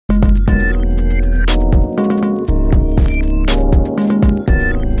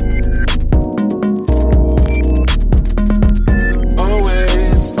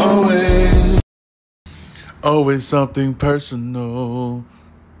Always something personal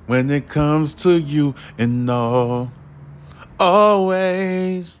when it comes to you and all.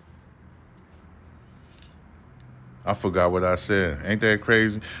 Always. I forgot what I said. Ain't that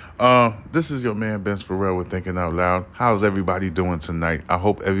crazy? This is your man Ben Farrell with Thinking Out Loud. How's everybody doing tonight? I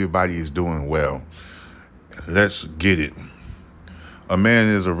hope everybody is doing well. Let's get it. A man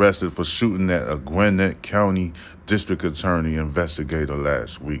is arrested for shooting at a Gwinnett County District Attorney investigator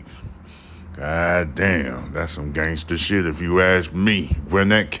last week. God damn, that's some gangster shit if you ask me.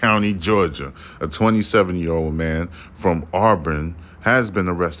 Gwinnett County, Georgia. A 27-year-old man from Auburn has been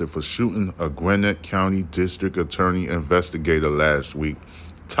arrested for shooting a Gwinnett County District Attorney investigator last week.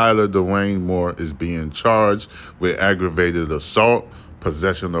 Tyler Dwayne Moore is being charged with aggravated assault,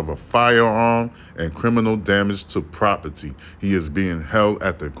 possession of a firearm, and criminal damage to property. He is being held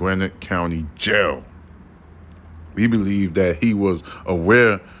at the Gwinnett County Jail. We believe that he was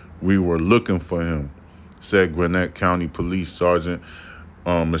aware we were looking for him, said Gwinnett County Police Sergeant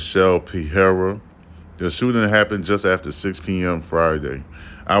Michelle Pihera. The shooting happened just after 6 p.m. Friday.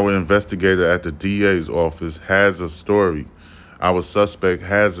 Our investigator at the DA's office has a story. Our suspect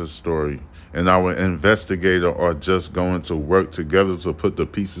has a story, and our investigator are just going to work together to put the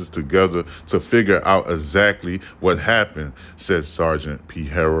pieces together to figure out exactly what happened, said Sergeant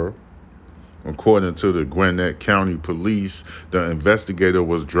Pihera. According to the Gwinnett County Police, the investigator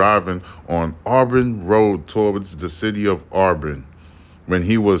was driving on Auburn Road towards the city of Auburn when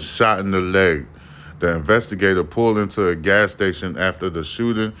he was shot in the leg. The investigator pulled into a gas station after the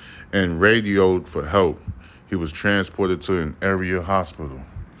shooting and radioed for help. He was transported to an area hospital.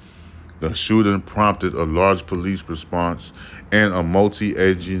 The shooting prompted a large police response and a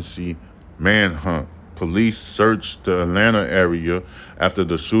multi-agency manhunt. Police searched the Atlanta area after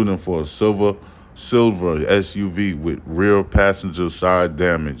the shooting for a silver SUV with rear passenger side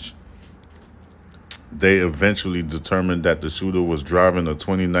damage. They eventually determined that the shooter was driving a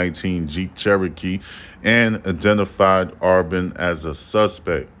 2019 Jeep Cherokee and identified Auburn as a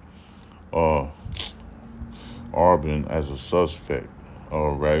suspect. All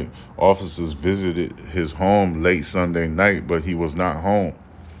right. Officers visited his home late Sunday night, but he was not home.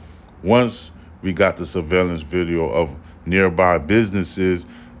 Once we got the surveillance video of nearby businesses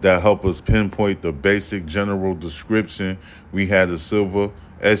that help us pinpoint the basic general description. We had a silver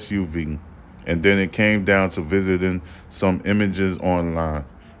SUV, and then it came down to visiting some images online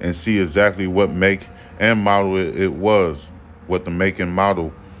and see exactly what make and model it was, what the make and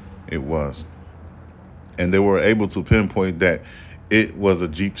model it was. And they were able to pinpoint that it was a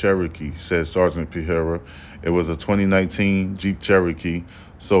Jeep Cherokee, said Sergeant Pihera. It was a 2019 Jeep Cherokee,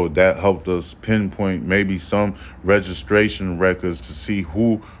 so that helped us pinpoint maybe some registration records to see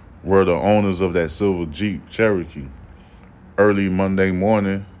who were the owners of that silver Jeep Cherokee. Early Monday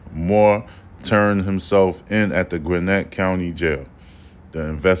morning, Moore turned himself in at the Gwinnett County Jail. The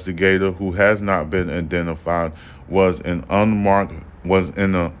investigator, who has not been identified, was in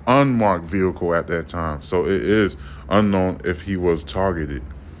an unmarked vehicle at that time, so it is unknown if he was targeted.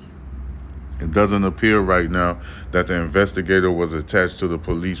 It doesn't appear right now that the investigator was attached to the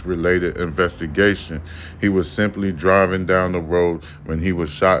police-related investigation. He was simply driving down the road when he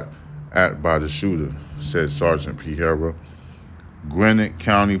was shot at by the shooter, said Sergeant Pihera. Gwinnett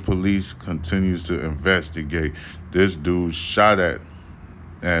County Police continues to investigate. This dude shot at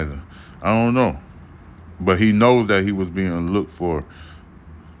I don't know, but he knows that he was being looked for.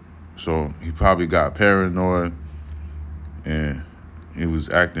 So he probably got paranoid and he was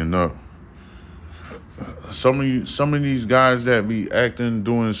acting up. Some of these guys that be acting,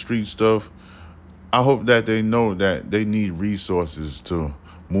 doing street stuff, I hope that they know that they need resources to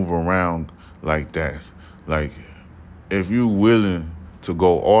move around like that. Like, if you're willing to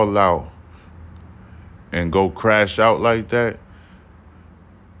go all out and go crash out like that,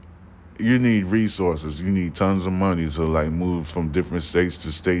 you need resources. You need tons of money to move from different states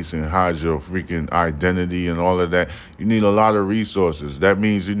to states and hide your freaking identity and all of that. You need a lot of resources. That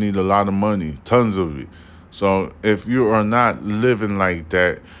means you need a lot of money, tons of it. So if you are not living like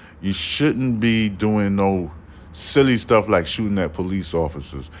that, you shouldn't be doing no silly stuff like shooting at police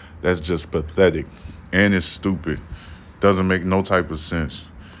officers. That's just pathetic and it's stupid. Doesn't make no type of sense.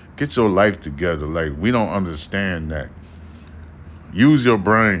 Get your life together. We don't understand that. Use your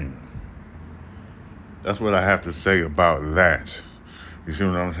brain. That's what I have to say about that. You see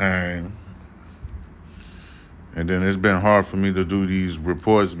what I'm saying? And then it's been hard for me to do these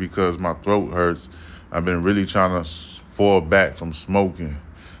reports because my throat hurts. I've been really trying to fall back from smoking.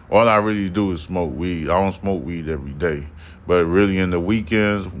 All I really do is smoke weed. I don't smoke weed every day. But really in the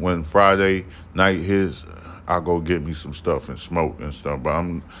weekends, when Friday night hits, I'll go get me some stuff and smoke and stuff. But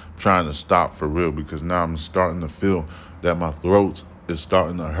I'm trying to stop for real because now I'm starting to feel that my throat is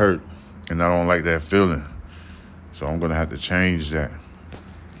starting to hurt, and I don't like that feeling. So I'm going to have to change that.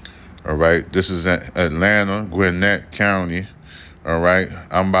 All right. This is Atlanta, Gwinnett County. All right.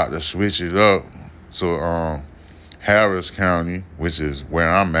 I'm about to switch it up to Harris County, which is where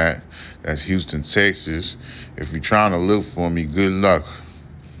I'm at. That's Houston, Texas. If you're trying to look for me, good luck.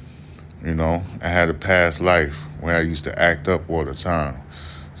 You know, I had a past life where I used to act up all the time.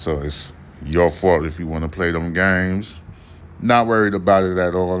 So it's your fault if you want to play them games. Not worried about it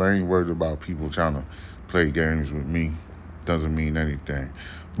at all. I ain't worried about people trying to play games with me. Doesn't mean anything.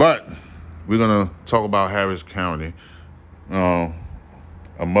 But we're going to talk about Harris County. A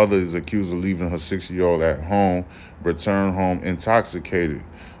mother is accused of leaving her 6-year-old at home, returned home intoxicated.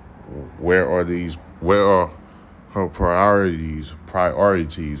 Where are her priorities at?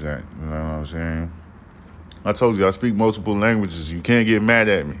 You know what I'm saying? I told you I speak multiple languages. You can't get mad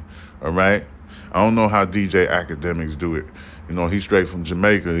at me, all right? I don't know how DJ Academics do it. You know, he's straight from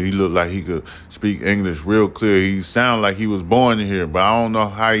Jamaica. He looked like he could speak English real clear. He sounded like he was born here, but I don't know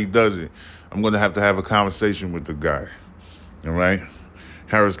how he does it. I'm going to have a conversation with the guy, all right?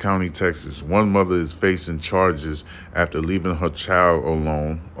 Harris County, Texas. One mother is facing charges after leaving her child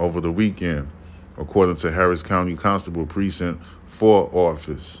alone over the weekend, according to Harris County Constable Precinct 4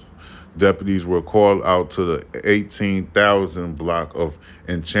 office. Deputies were called out to the 18,000 block of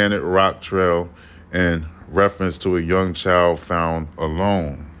Enchanted Rock Trail in reference to a young child found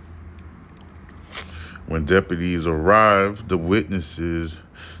alone. When deputies arrived, the witnesses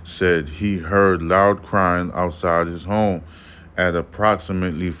said he heard loud crying outside his home at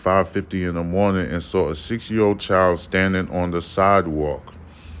approximately 5:50 in the morning and saw a 6-year-old child standing on the sidewalk.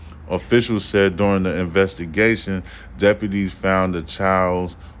 Officials said during the investigation, deputies found the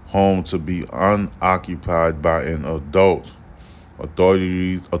child's home to be unoccupied by an adult.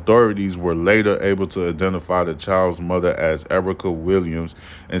 Authorities were later able to identify the child's mother as Erica Williams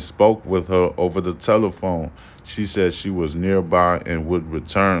and spoke with her over the telephone. She said she was nearby and would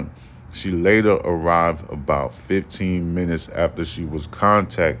return. She later arrived about 15 minutes after she was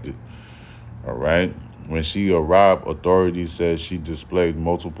contacted. All right. When she arrived, authorities said she displayed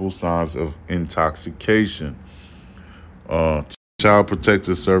multiple signs of intoxication. Child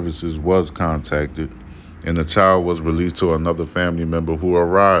Protective Services was contacted, and the child was released to another family member who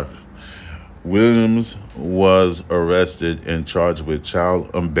arrived. Williams was arrested and charged with child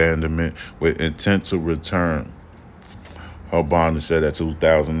abandonment with intent to return. Her bond is set at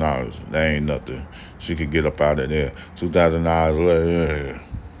 $2,000. That ain't nothing. She could get up out of there. $2,000.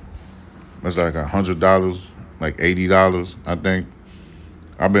 That's like $100, like $80, I think.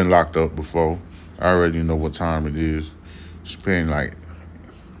 I've been locked up before. I already know what time it is. She's paying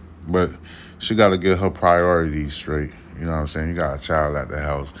but she got to get her priorities straight. You know what I'm saying? You got a child at the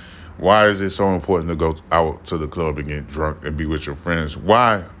house. Why is it so important to go out to the club and get drunk and be with your friends?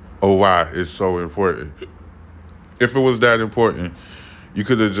 Why? Oh, why it's so important? If it was that important, you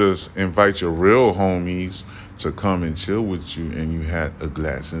could have just invite your real homies to come and chill with you, and you had a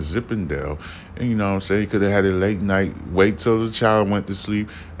glass in Zippendale. And you know what I'm saying? You could have had a late night, wait till the child went to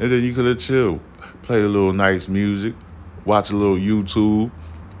sleep, and then you could have chilled, play a little nice music, watch a little YouTube,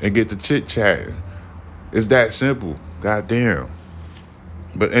 and get the chit-chatting. It's that simple. Goddamn.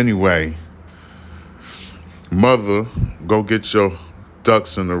 But anyway, mother, go get your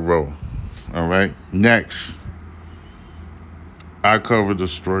ducks in a row. All right? Next, I covered the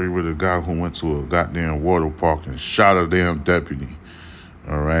story with a guy who went to a goddamn water park and shot a damn deputy.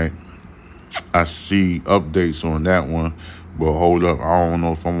 All right? I see updates on that one, but hold up. I don't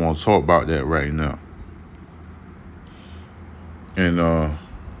know if I want to talk about that right now. And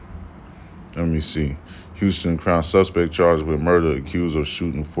let me see. Houston Crown suspect charged with murder, accused of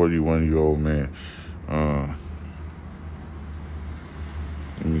shooting 41-year-old man.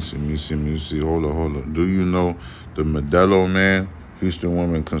 Let me see. Hold up. Do you know the Modelo man? Houston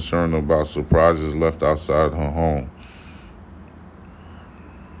woman concerned about surprises left outside her home.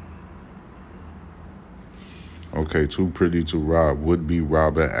 Okay, too pretty to rob. Would-be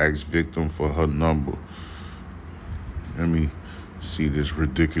robber asks victim for her number. Let me see this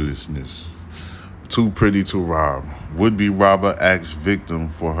ridiculousness. Too pretty to rob. Would-be robber asks victim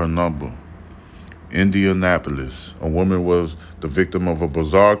for her number. Indianapolis. A woman was the victim of a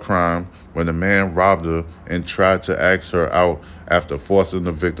bizarre crime when a man robbed her and tried to ask her out after forcing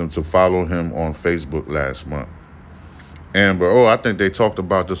the victim to follow him on Facebook last month. Amber, I think they talked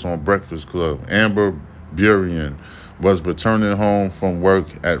about this on Breakfast Club. Amber Burian was returning home from work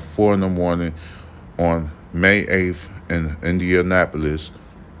at 4 a.m. on May 8th in Indianapolis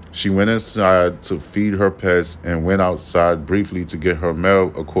She went inside to feed her pets and went outside briefly to get her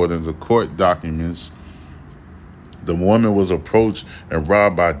mail, according to court documents. The woman was approached and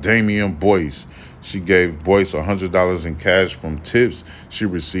robbed by Damian Boyce. She gave Boyce $100 in cash from tips she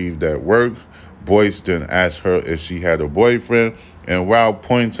received at work. Boyce then asked her if she had a boyfriend, and while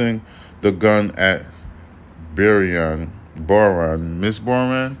pointing the gun at Miss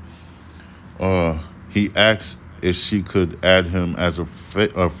Boran, he asked if she could add him as a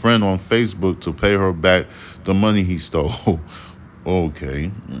friend on Facebook to pay her back the money he stole.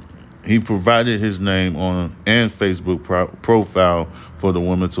 Okay. He provided his name on and Facebook profile for the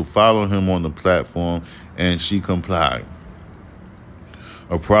woman to follow him on the platform, and she complied.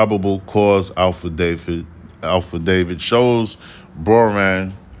 A probable cause affidavit shows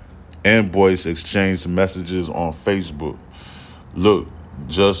Boran and Boyce exchanged messages on Facebook. Look,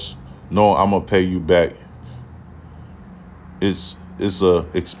 just know I'm gonna pay you back. It's a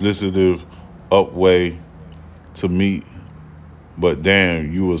explicitive up way to meet, but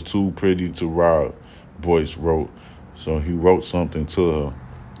damn, you was too pretty to rob, Boyce wrote. So he wrote something to her.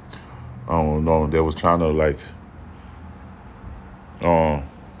 I don't know. They was trying to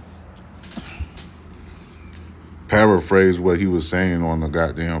paraphrase what he was saying on the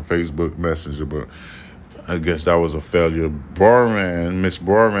goddamn Facebook Messenger, but I guess that was a failure. Miss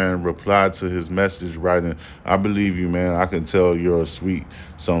Boran replied to his message writing, "I believe you, man. I can tell you're sweet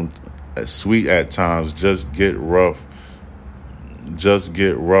at times. Just get rough.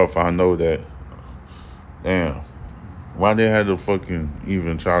 I know that." Damn. Why they had to fucking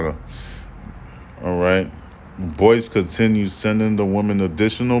even try to... All right. Boyce continues sending the woman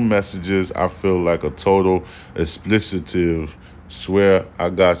additional messages. "I feel like a total explicitive. Swear I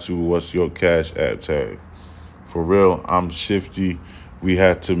got you. What's your Cash App tag? For real, I'm shifty. We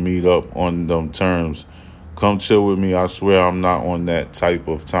had to meet up on them terms. Come chill with me. I swear I'm not on that type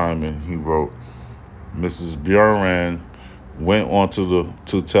of timing," he wrote. Mrs. Boran went on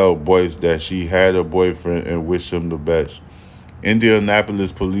to tell Boyce that she had a boyfriend and wished him the best.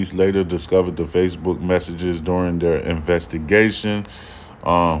 Indianapolis police later discovered the Facebook messages during their investigation.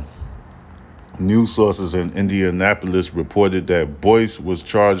 News sources in Indianapolis reported that Boyce was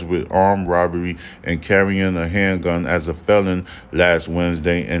charged with armed robbery and carrying a handgun as a felon last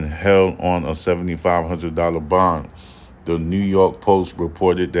Wednesday and held on a $7,500 bond. The New York Post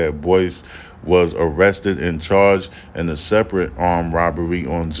reported that Boyce was arrested and charged in a separate armed robbery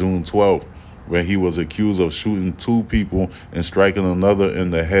on June 12th, where he was accused of shooting two people and striking another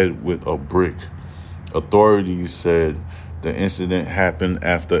in the head with a brick. Authorities said the incident happened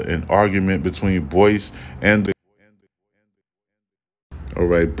after an argument between Boyce and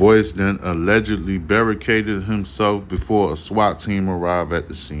Boyce then allegedly barricaded himself before a SWAT team arrived at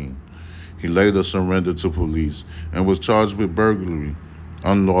the scene. He later surrendered to police and was charged with burglary,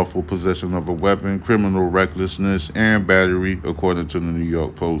 unlawful possession of a weapon, criminal recklessness, and battery, according to the New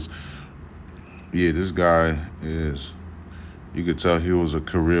York Post. Yeah, this guy is, you could tell he was a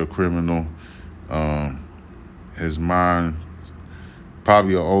career criminal. His mind,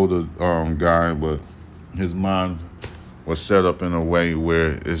 probably an older guy, but his mind was set up in a way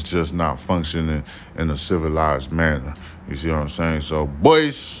where it's just not functioning in a civilized manner. You see what I'm saying? So,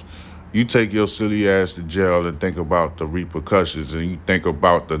 Boyce, you take your silly ass to jail and think about the repercussions, and you think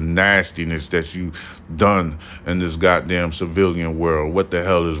about the nastiness that you done in this goddamn civilian world. What the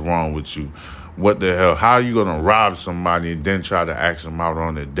hell is wrong with you? What the hell? How are you going to rob somebody and then try to ask them out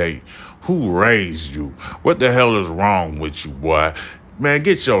on a date? Who raised you? What the hell is wrong with you, boy? Man,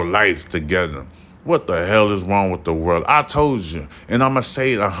 get your life together. What the hell is wrong with the world? I told you, and I'm going to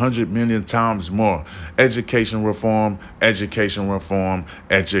say it 100 million times more. Education reform, education reform,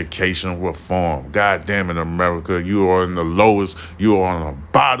 education reform. God damn it, America. You are in the lowest. You are on the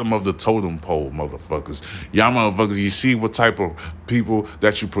bottom of the totem pole, motherfuckers. Y'all motherfuckers, you see what type of people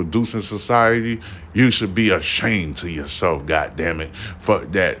that you produce in society? You should be ashamed to yourself, God damn it, for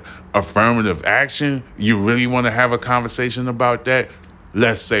that affirmative action. You really want to have a conversation about that?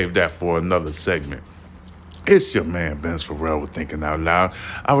 Let's save that for another segment. It's your man, Benz Farrell, with Thinking Out Loud.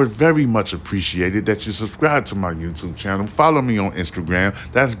 I would very much appreciate it that you subscribe to my YouTube channel. Follow me on Instagram.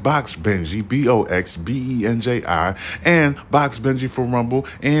 That's BoxBenji, BoxBenji, and BoxBenji for Rumble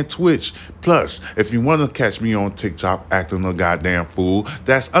and Twitch. Plus, if you want to catch me on TikTok acting a goddamn fool,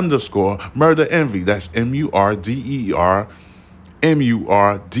 that's _ Murder Envy. That's MurderEnvy,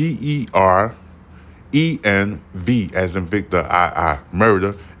 as in Victor,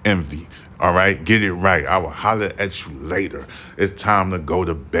 Murder Envy. All right, get it right. I will holler at you later. It's time to go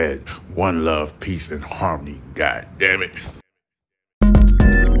to bed. One love, peace, and harmony. God damn it.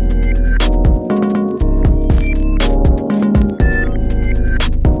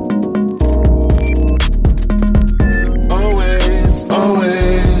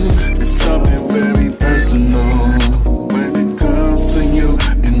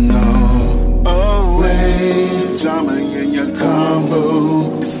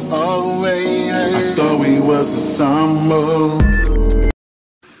 summer.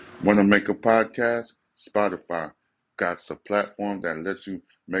 Want to make a podcast? Spotify got a platform that lets you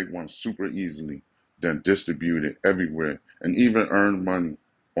make one super easily, then distribute it everywhere, and even earn money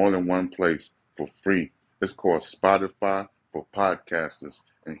all in one place for free. It's called Spotify for Podcasters,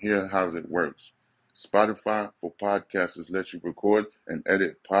 and here how it works. Spotify for Podcasters lets you record and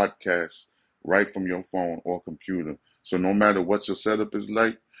edit podcasts right from your phone or computer. So no matter what your setup is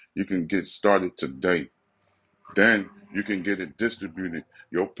like, you can get started today. Then you can get it distributed,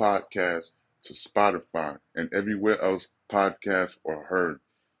 your podcast, to Spotify and everywhere else podcasts are heard.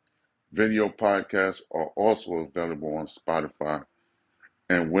 Video podcasts are also available on Spotify.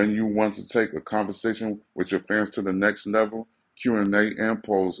 And when you want to take a conversation with your fans to the next level, Q&A and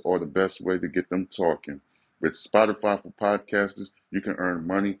polls are the best way to get them talking. With Spotify for Podcasters, you can earn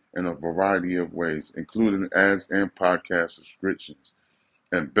money in a variety of ways, including ads and podcast subscriptions.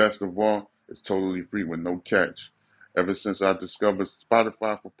 And best of all, it's totally free with no catch. Ever since I discovered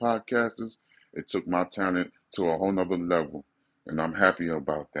Spotify for Podcasters, it took my talent to a whole nother level, and I'm happy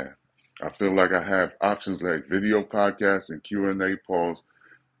about that. I feel like I have options like video podcasts and Q&A polls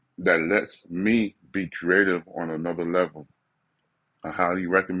that lets me be creative on another level. I highly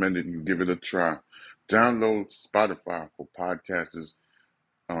recommend it. You give it a try. Download Spotify for Podcasters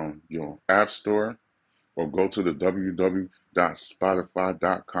on your app store or go to the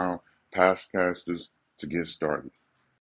www.spotify.com podcasters to get started.